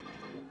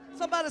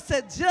Somebody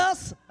said,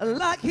 just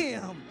like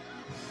him.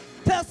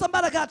 Tell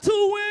somebody I got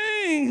two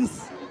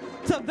wings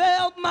to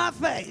veil my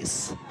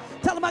face.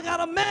 Tell them I got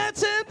a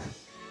mansion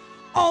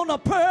on the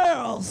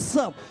pearls.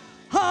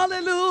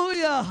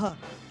 Hallelujah.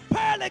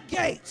 Pearly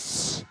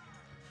gates,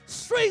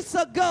 streets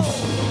of gold.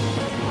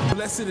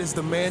 Blessed is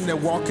the man that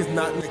walketh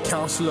not in the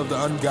counsel of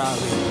the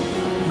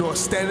ungodly, nor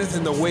standeth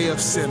in the way of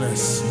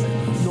sinners,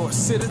 nor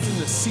sitteth in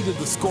the seat of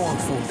the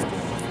scornful.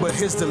 But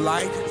his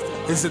delight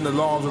is in the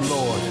law of the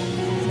Lord,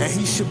 and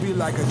he should be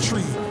like a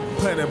tree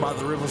planted by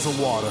the rivers of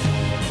water.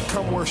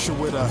 Come worship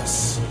with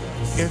us.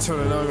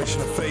 Internal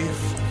Denomination of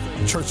Faith,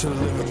 Church of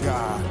the Living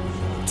God,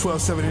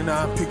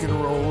 1279 Pickens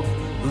Road,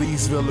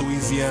 Leesville,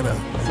 Louisiana,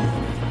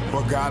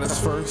 where God is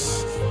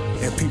first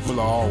and people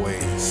are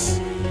always.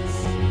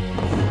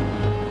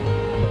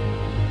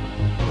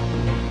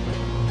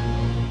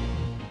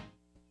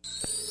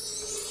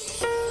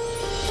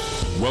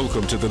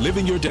 Welcome to the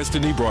Living Your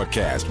Destiny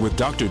broadcast with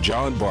Dr.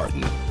 John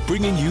Barton,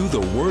 bringing you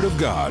the Word of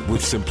God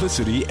with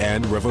simplicity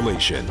and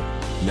revelation.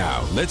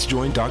 Now, let's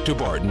join Dr.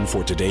 Barton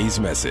for today's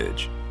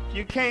message.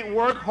 You can't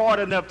work hard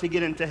enough to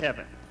get into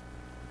heaven.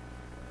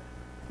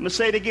 I'm going to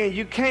say it again.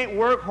 You can't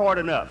work hard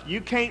enough.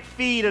 You can't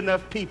feed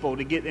enough people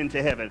to get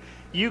into heaven.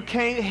 You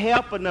can't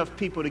help enough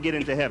people to get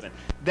into heaven.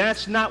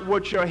 That's not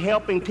what your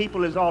helping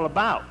people is all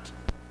about.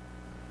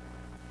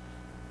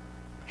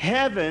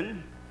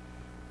 Heaven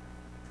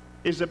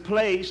is a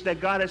place that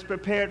God has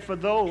prepared for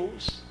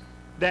those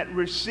that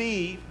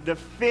receive the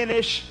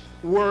finished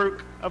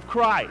work of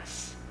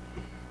Christ.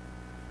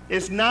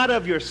 It's not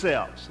of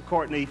yourselves,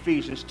 according to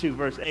Ephesians 2,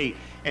 verse 8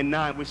 and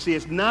 9. We see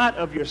it's not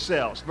of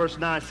yourselves. Verse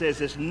 9 says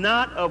it's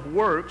not of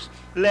works,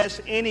 lest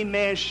any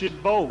man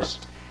should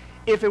boast.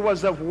 If it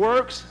was of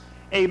works,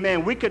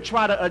 amen, we could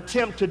try to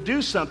attempt to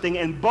do something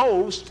and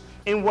boast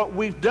in what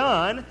we've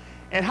done.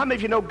 And how many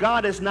of you know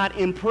God is not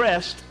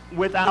impressed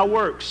with our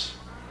works?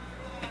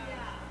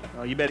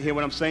 Oh, you better hear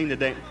what I'm saying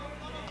today.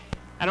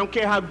 I don't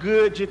care how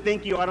good you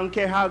think you are. I don't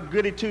care how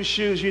goody two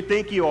shoes you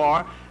think you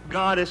are.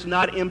 God is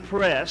not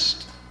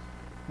impressed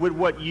with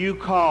what you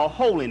call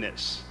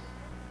holiness,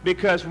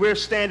 because we're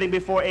standing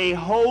before a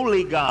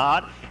holy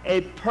God,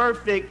 a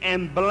perfect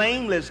and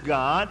blameless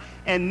God,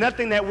 and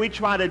nothing that we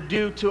try to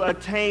do to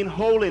attain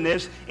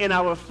holiness in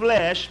our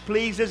flesh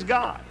pleases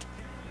God.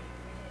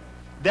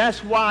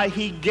 That's why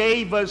he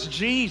gave us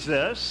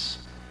Jesus,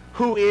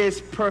 who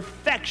is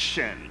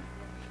perfection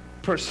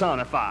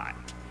personified.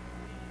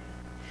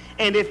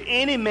 And if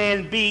any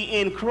man be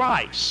in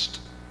Christ,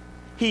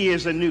 he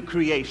is a new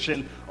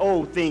creation.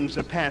 Old things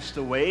are passed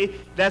away.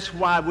 That's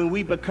why when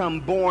we become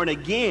born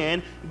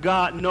again,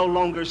 God no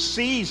longer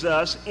sees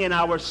us in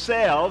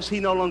ourselves. He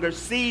no longer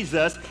sees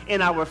us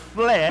in our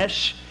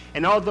flesh.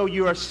 And although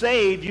you are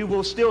saved, you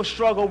will still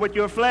struggle with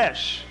your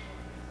flesh.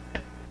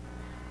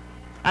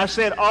 I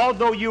said,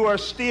 although you are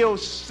still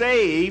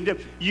saved,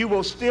 you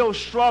will still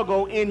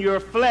struggle in your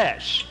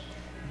flesh.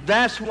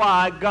 That's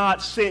why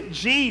God sent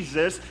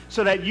Jesus,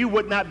 so that you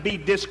would not be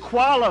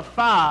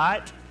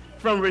disqualified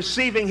from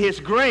receiving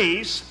his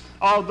grace,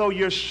 although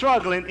you're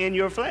struggling in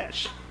your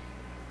flesh.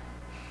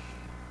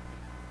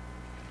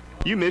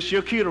 You missed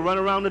your cue to run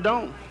around the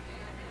dome.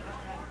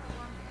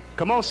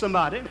 Come on,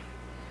 somebody.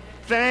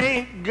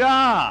 Thank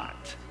God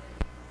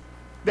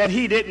that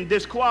he didn't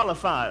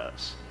disqualify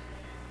us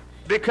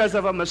because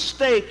of a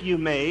mistake you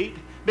made,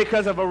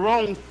 because of a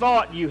wrong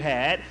thought you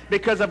had,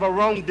 because of a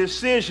wrong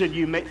decision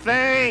you made.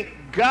 Thank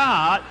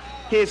God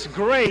his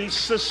grace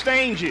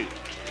sustained you.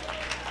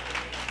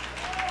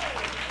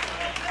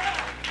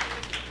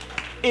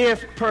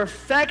 If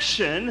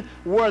perfection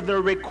were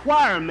the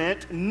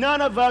requirement,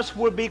 none of us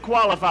would be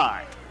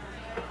qualified.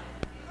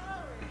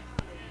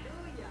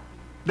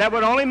 That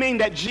would only mean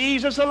that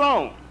Jesus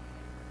alone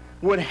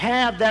would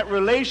have that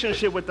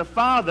relationship with the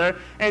Father,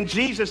 and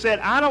Jesus said,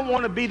 I don't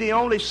want to be the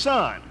only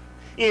son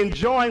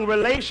enjoying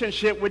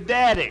relationship with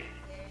Daddy.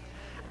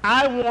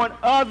 I want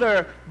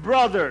other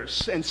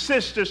brothers and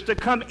sisters to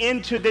come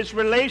into this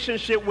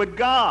relationship with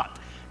God,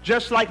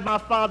 just like my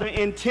Father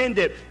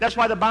intended. That's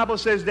why the Bible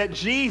says that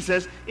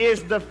Jesus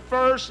is the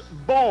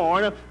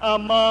firstborn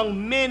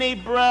among many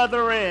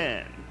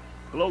brethren.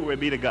 Glory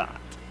be to God.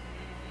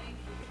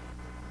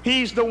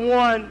 He's the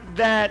one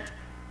that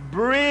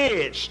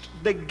bridged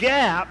the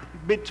gap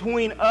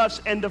between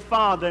us and the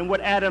Father, and what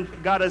Adam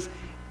got us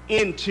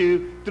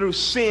into through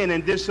sin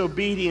and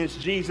disobedience,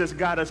 Jesus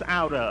got us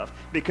out of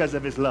because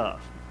of his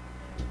love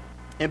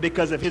and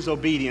because of his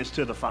obedience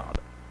to the Father.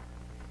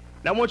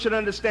 Now I want you to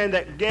understand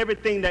that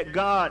everything that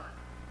God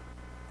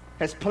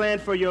has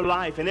planned for your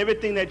life and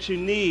everything that you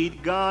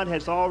need, God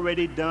has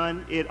already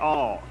done it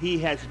all. He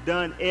has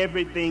done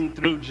everything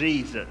through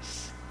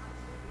Jesus.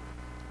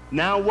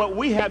 Now what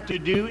we have to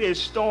do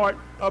is start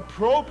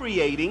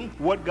appropriating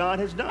what God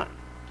has done.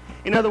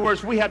 In other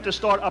words, we have to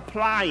start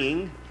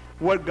applying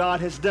what God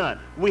has done.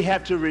 We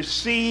have to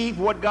receive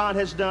what God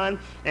has done,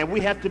 and we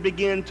have to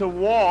begin to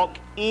walk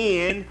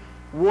in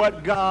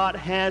what God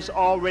has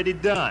already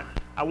done.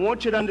 I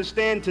want you to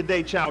understand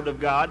today, child of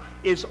God,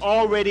 it's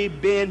already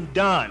been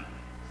done.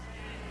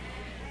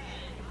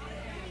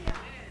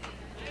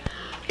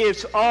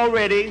 It's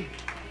already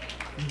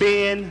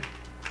been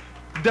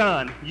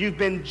done. You've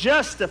been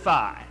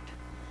justified.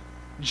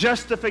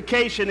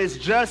 Justification is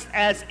just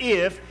as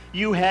if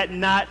you had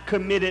not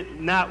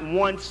committed not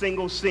one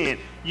single sin.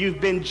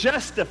 You've been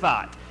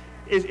justified.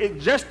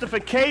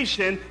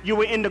 Justification, you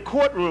were in the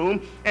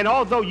courtroom, and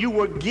although you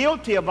were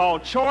guilty of all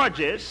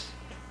charges,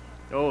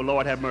 oh,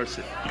 Lord have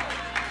mercy,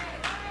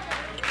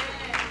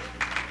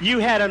 you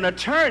had an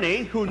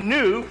attorney who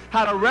knew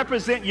how to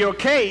represent your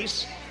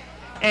case,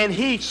 and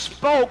he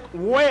spoke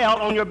well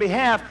on your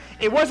behalf.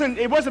 It wasn't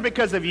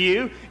because of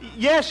you.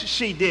 Yes,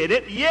 she did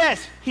it.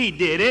 Yes, he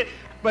did it.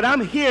 But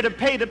I'm here to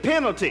pay the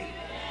penalty.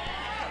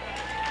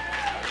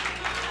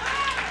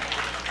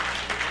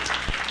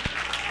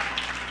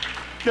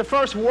 The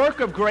first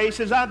work of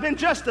grace is I've been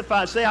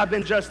justified. Say, I've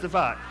been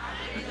justified.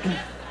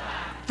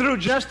 Through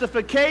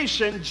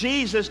justification,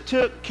 Jesus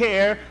took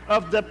care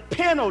of the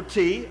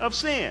penalty of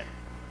sin.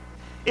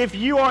 If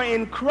you are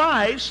in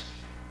Christ,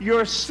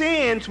 your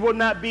sins will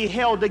not be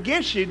held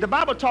against you. The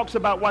Bible talks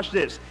about, watch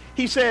this.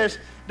 He says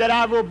that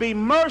I will be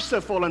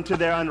merciful unto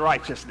their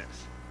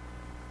unrighteousness.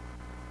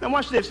 Now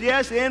watch this.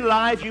 Yes, in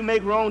life you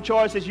make wrong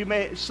choices, you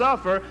may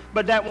suffer,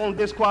 but that won't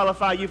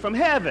disqualify you from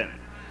heaven.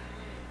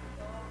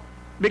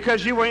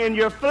 Because you were in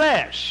your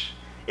flesh.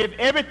 If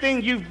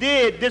everything you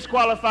did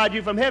disqualified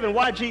you from heaven,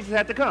 why Jesus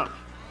had to come?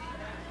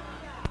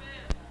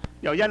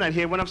 Yo, y'all not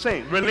hear what I'm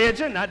saying.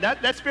 Religion,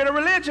 that spirit of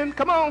religion,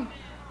 come on.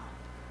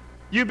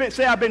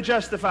 Say, I've been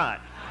justified.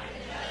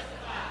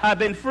 I've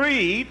been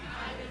freed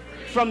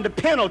from the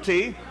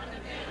penalty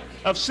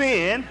of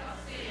sin,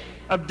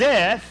 of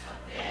death,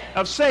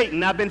 of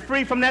Satan. I've been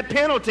free from that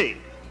penalty.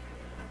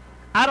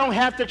 I don't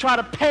have to try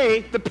to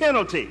pay the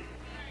penalty.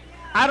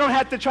 I don't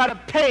have to try to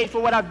pay for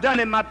what I've done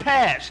in my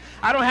past.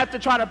 I don't have to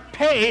try to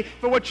pay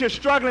for what you're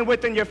struggling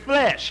with in your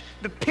flesh.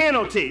 The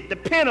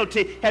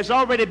penalty has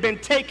already been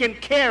taken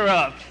care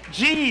of.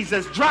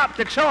 Jesus dropped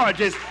the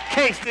charges.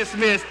 Case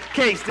dismissed,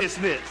 case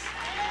dismissed.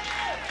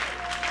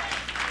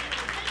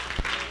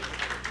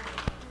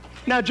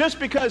 Now, just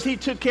because he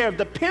took care of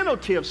the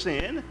penalty of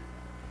sin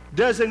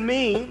doesn't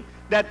mean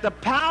that the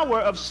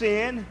power of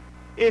sin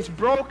is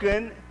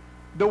broken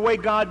the way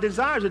God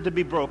desires it to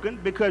be broken,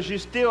 because you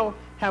still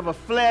have a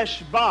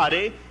flesh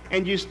body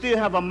and you still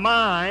have a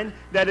mind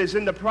that is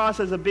in the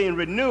process of being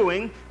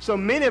renewing. So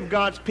many of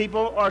God's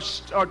people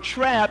are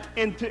trapped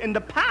in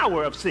the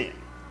power of sin.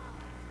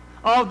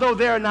 Although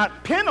they're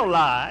not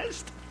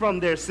penalized from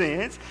their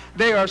sins,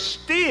 they are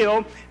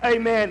still,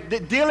 amen,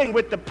 dealing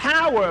with the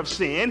power of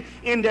sin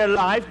in their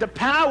life, the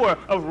power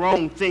of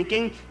wrong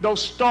thinking.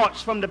 Those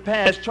thoughts from the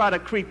past try to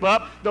creep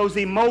up. Those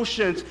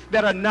emotions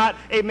that are not,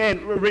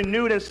 amen,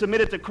 renewed and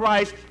submitted to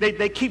Christ,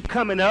 they keep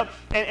coming up.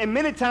 And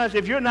many times,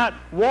 if you're not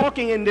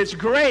walking in this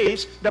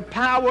grace, the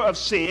power of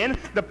sin,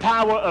 the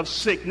power of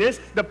sickness,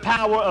 the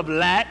power of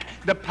lack,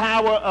 the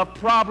power of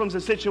problems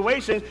and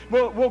situations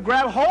will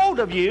grab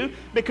hold of you,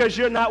 because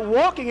you're not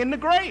walking in the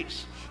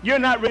grace. You're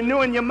not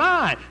renewing your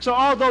mind. So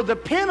although the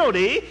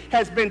penalty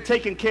has been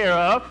taken care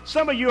of,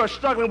 some of you are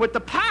struggling with the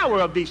power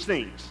of these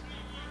things.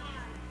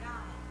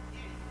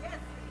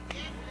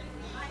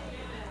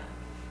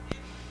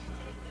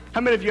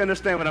 How many of you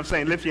understand what I'm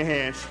saying? Lift your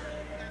hands.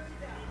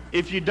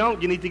 If you don't,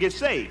 you need to get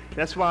saved.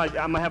 That's why I'm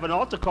going to have an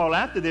altar call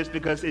after this,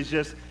 because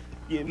it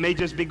may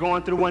just be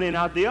going through one and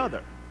out the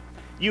other.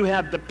 You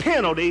have the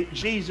penalty.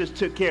 Jesus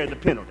took care of the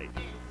penalty.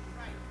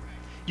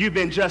 You've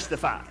been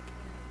justified.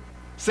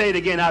 Say it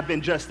again, I've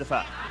been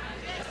justified.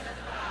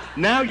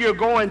 Now you're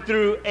going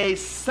through a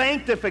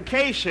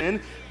sanctification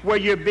where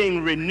you're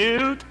being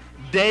renewed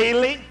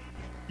daily.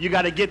 You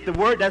got to get the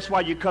word. That's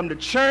why you come to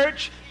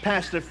church.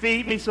 Pastor,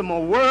 feed me some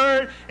more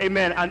word.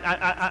 Amen.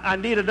 I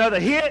need another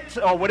hit,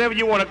 or whatever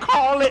you want to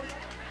call it.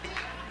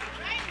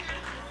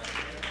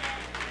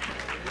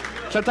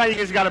 Sometimes you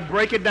just got to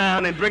break it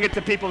down and bring it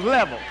to people's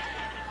level.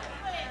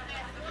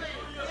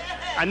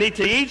 I need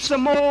to eat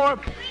some more.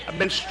 I've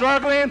been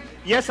struggling.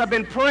 Yes, I've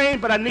been praying,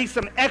 but I need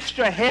some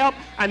extra help.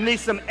 I need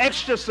some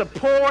extra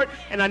support,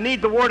 and I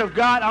need the Word of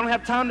God. I don't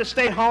have time to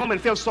stay home and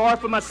feel sorry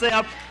for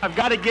myself. I've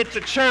got to get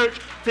to church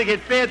to get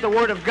fed the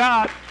Word of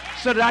God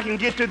so that I can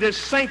get through this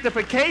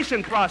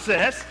sanctification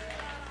process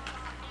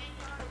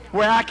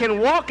where I can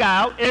walk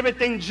out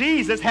everything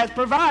Jesus has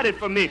provided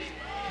for me.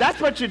 That's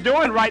what you're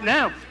doing right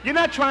now. You're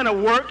not trying to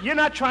work. You're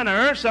not trying to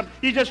earn something.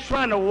 You're just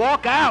trying to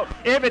walk out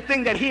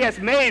everything that he has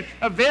made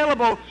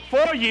available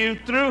for you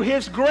through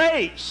his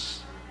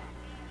grace.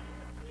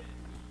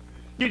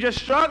 You're just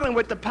struggling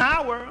with the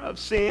power of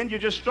sin. You're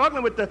just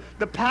struggling with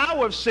the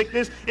power of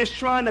sickness. It's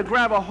trying to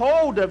grab a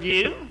hold of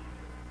you.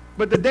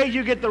 But the day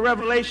you get the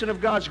revelation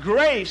of God's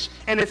grace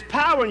and its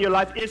power in your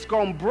life, it's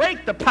going to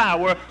break the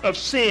power of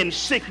sin,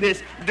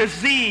 sickness,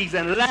 disease,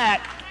 and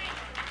lack.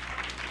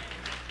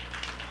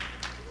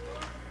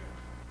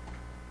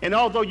 And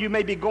although you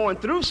may be going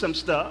through some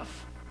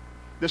stuff,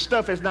 the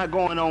stuff is not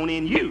going on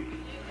in you.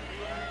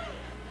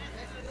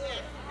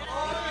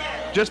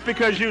 Just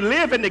because you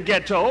live in the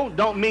ghetto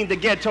don't mean the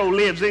ghetto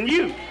lives in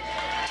you.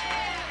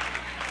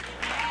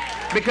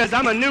 Because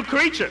I'm a new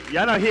creature.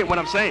 Y'all don't hear what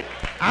I'm saying.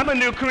 I'm a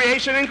new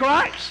creation in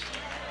Christ.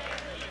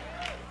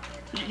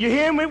 You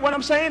hear me what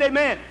I'm saying?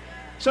 Amen.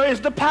 So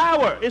it's the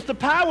power. It's the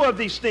power of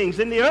these things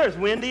in the earth.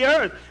 We're in the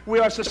earth. We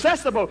are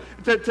susceptible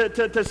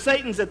to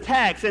Satan's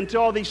attacks and to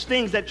all these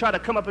things that try to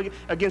come up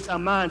against our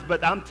minds.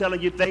 But I'm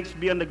telling you, thanks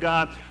be unto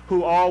God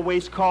who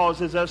always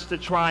causes us to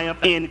triumph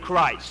in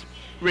Christ.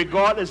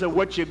 Regardless of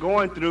what you're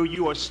going through,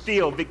 you are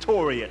still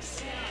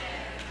victorious.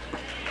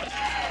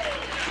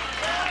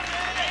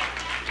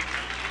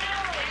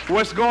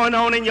 What's going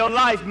on in your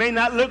life may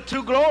not look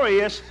too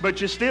glorious, but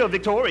you're still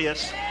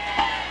victorious.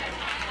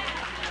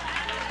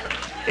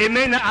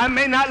 I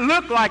may not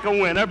look like a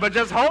winner, but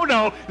just hold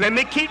on. Let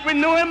me keep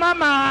renewing my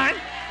mind.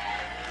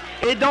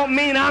 It don't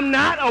mean I'm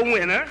not a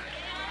winner.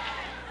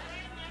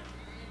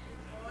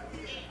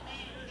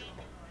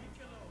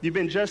 You've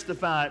been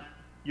justified.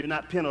 You're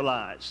not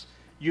penalized.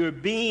 You're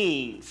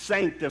being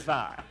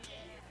sanctified.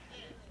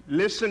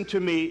 Listen to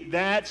me.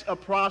 That's a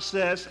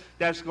process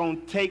that's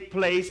going to take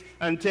place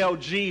until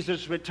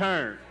Jesus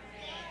returns.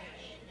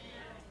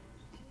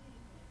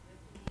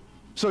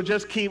 So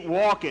just keep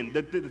walking.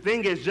 The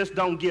thing is, just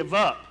don't give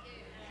up.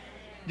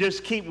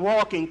 Just keep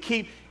walking.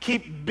 Keep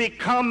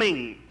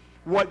becoming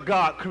what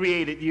God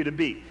created you to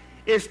be.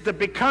 It's the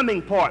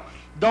becoming part.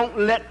 Don't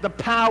let the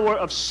power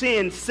of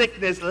sin,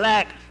 sickness,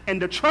 lack,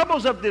 and the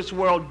troubles of this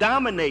world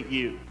dominate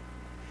you.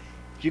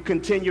 If you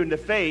continue in the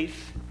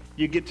faith,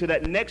 you get to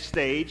that next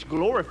stage,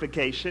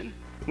 glorification.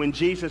 When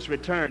Jesus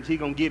returns, he's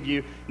going to give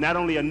you not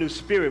only a new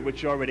spirit,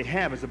 which you already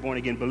have as a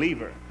born-again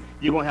believer,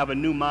 you're going to have a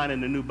new mind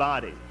and a new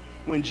body.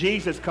 When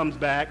Jesus comes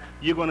back,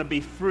 you're going to be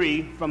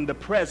free from the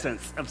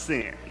presence of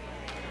sin.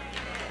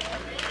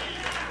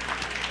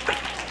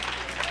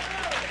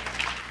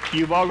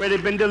 You've already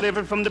been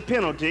delivered from the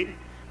penalty.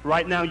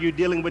 Right now, you're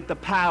dealing with the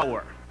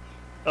power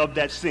of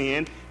that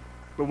sin.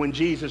 But when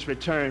Jesus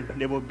returns,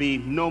 there will be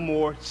no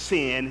more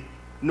sin,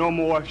 no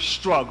more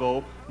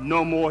struggle,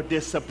 no more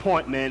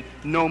disappointment,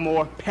 no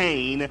more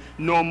pain,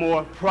 no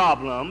more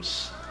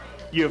problems.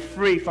 You're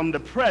free from the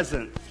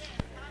presence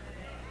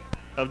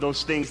of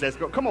those things that's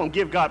go. Come on,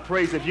 give God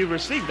praise if you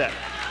receive that.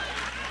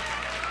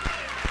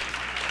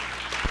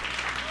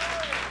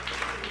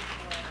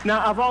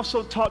 Now, I've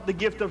also taught the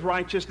gift of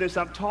righteousness.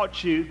 I've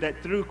taught you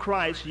that through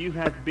Christ you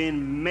have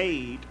been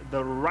made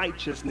the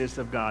righteousness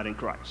of God in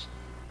Christ.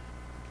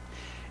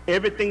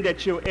 Everything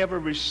that you'll ever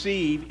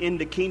receive in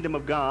the kingdom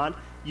of God,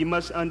 you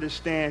must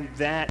understand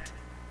that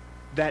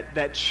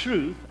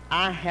truth.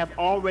 I have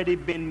already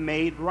been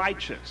made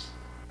righteous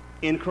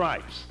in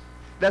Christ.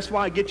 That's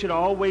why I get you to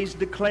always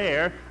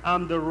declare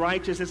I'm the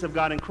righteousness of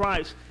God in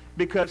Christ,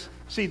 because,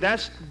 see,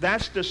 that's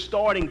the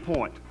starting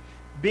point.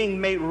 Being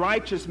made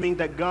righteous means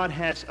that God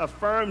has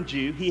affirmed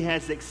you, he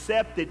has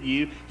accepted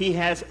you, he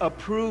has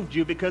approved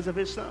you because of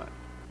his son.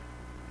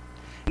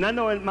 And I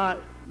know in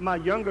my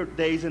younger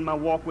days in my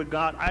walk with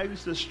God, I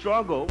used to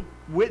struggle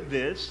with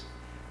this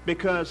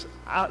because,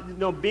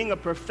 being a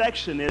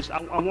perfectionist,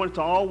 I wanted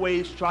to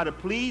always try to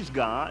please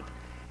God.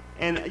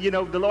 And,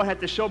 the Lord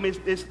had to show me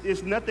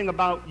it's nothing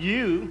about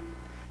you,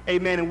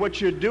 amen, and what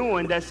you're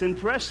doing that's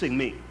impressing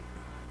me.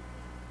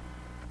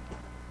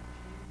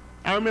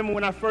 I remember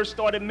when I first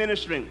started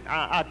ministering,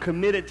 I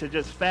committed to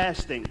just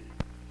fasting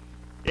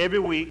every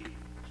week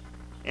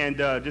and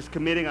just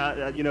committing,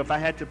 if I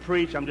had to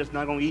preach, I'm just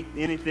not going to eat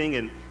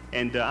anything.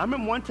 And I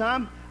remember one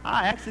time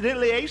I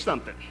accidentally ate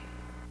something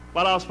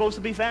while I was supposed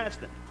to be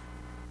fasting.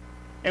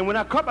 And when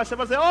I caught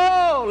myself, I said,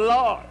 "Oh,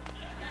 Lord.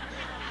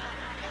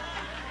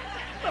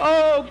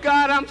 Oh,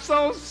 God, I'm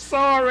so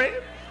sorry.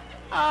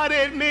 I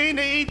didn't mean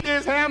to eat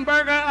this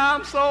hamburger.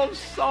 I'm so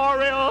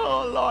sorry.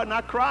 Oh, Lord." And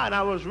I cried.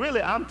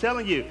 I'm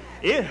telling you,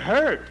 it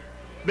hurt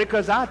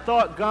because I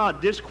thought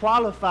God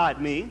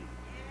disqualified me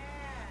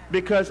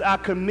because I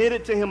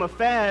committed to him a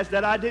fast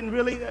that I didn't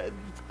really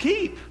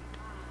keep.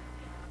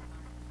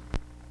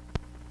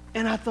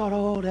 And I thought,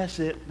 oh, that's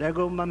it. There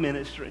goes my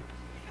ministry.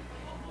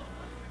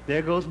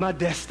 There goes my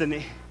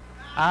destiny.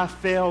 I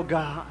failed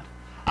God.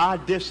 I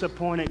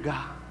disappointed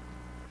God.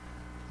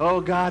 Oh,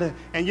 God.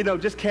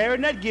 And, just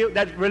carrying that guilt,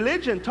 that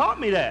religion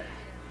taught me that.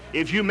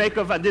 If you make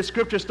a vow, this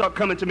scripture start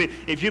coming to me.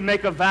 If you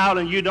make a vow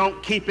and you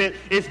don't keep it,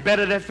 it's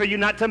better for you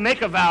not to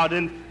make a vow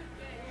than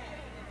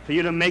for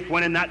you to make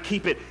one and not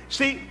keep it.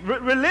 See,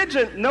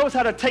 religion knows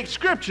how to take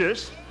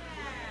scriptures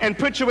and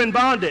put you in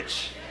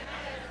bondage.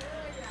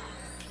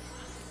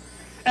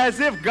 As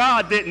if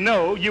God didn't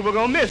know you were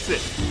going to miss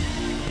it.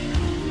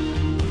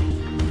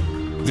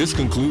 This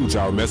concludes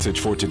our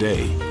message for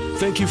today.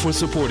 Thank you for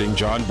supporting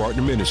John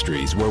Barton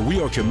Ministries, where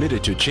we are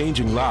committed to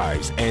changing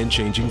lives and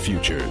changing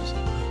futures.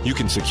 You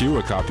can secure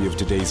a copy of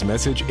today's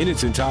message in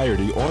its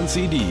entirety on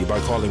CD by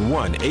calling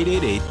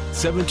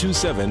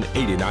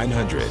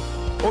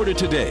 1-888-727-8900. Order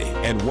today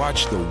and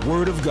watch the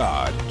Word of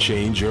God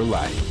change your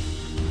life.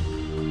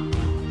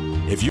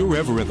 If you're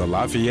ever in the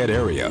Lafayette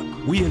area,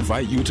 we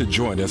invite you to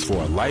join us for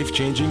a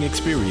life-changing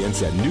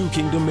experience at New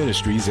Kingdom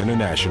Ministries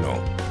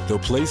International, the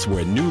place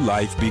where new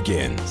life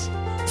begins.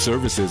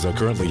 Services are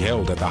currently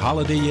held at the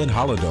Holiday Inn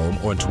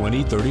Holidome on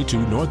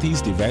 2032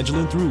 Northeast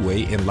Evangeline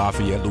Thruway in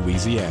Lafayette,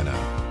 Louisiana.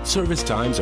 Service times